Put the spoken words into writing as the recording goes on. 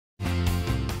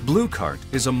BlueCart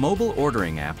is a mobile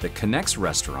ordering app that connects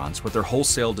restaurants with their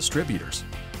wholesale distributors.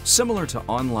 Similar to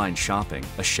online shopping,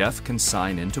 a chef can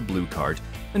sign into BlueCart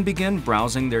and begin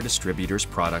browsing their distributors'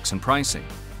 products and pricing.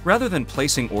 Rather than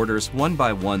placing orders one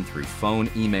by one through phone,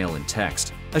 email, and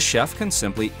text, a chef can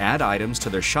simply add items to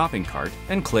their shopping cart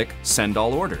and click Send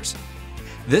All Orders.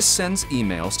 This sends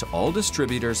emails to all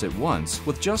distributors at once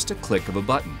with just a click of a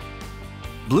button.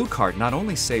 BlueCart not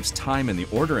only saves time in the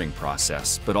ordering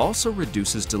process, but also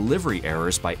reduces delivery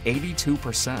errors by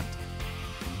 82%.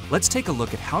 Let's take a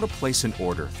look at how to place an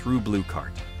order through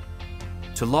BlueCart.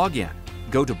 To log in,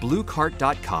 go to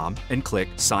BlueCart.com and click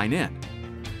Sign In.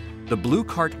 The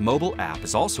BlueCart mobile app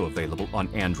is also available on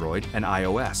Android and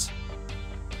iOS.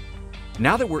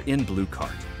 Now that we're in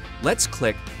BlueCart, let's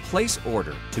click Place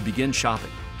Order to begin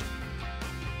shopping.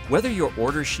 Whether your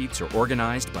order sheets are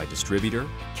organized by distributor,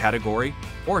 category,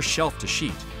 or shelf to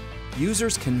sheet,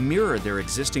 users can mirror their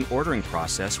existing ordering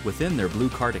process within their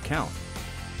BlueCart account.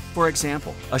 For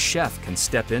example, a chef can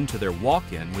step into their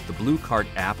walk-in with the BlueCart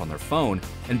app on their phone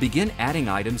and begin adding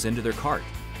items into their cart.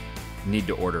 Need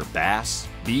to order bass,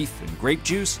 beef, and grape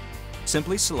juice?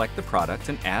 Simply select the product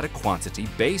and add a quantity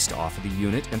based off of the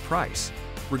unit and price,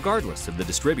 regardless of the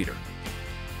distributor.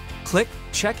 Click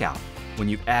Checkout when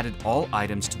you've added all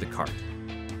items to the cart.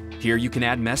 Here you can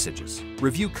add messages,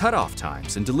 review cutoff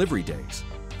times and delivery days,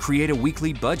 create a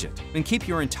weekly budget, and keep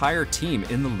your entire team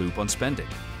in the loop on spending.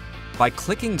 By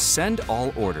clicking Send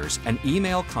All Orders, an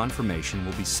email confirmation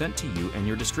will be sent to you and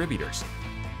your distributors.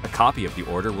 A copy of the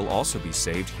order will also be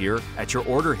saved here at your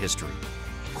order history.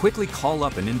 Quickly call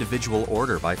up an individual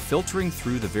order by filtering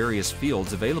through the various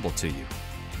fields available to you.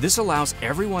 This allows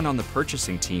everyone on the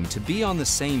purchasing team to be on the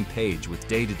same page with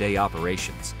day-to-day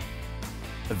operations.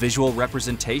 A visual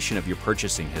representation of your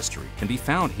purchasing history can be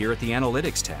found here at the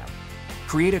Analytics tab.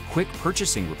 Create a quick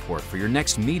purchasing report for your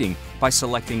next meeting by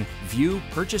selecting View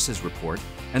Purchases Report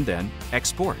and then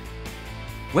Export.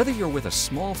 Whether you're with a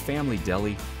small family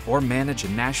deli or manage a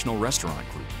national restaurant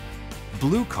group,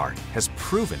 BlueCart has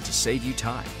proven to save you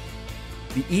time.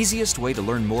 The easiest way to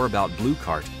learn more about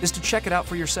BlueCart is to check it out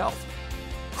for yourself.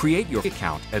 Create your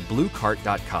account at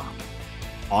BlueCart.com.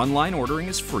 Online ordering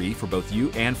is free for both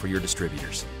you and for your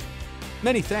distributors.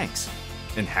 Many thanks,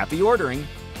 and happy ordering!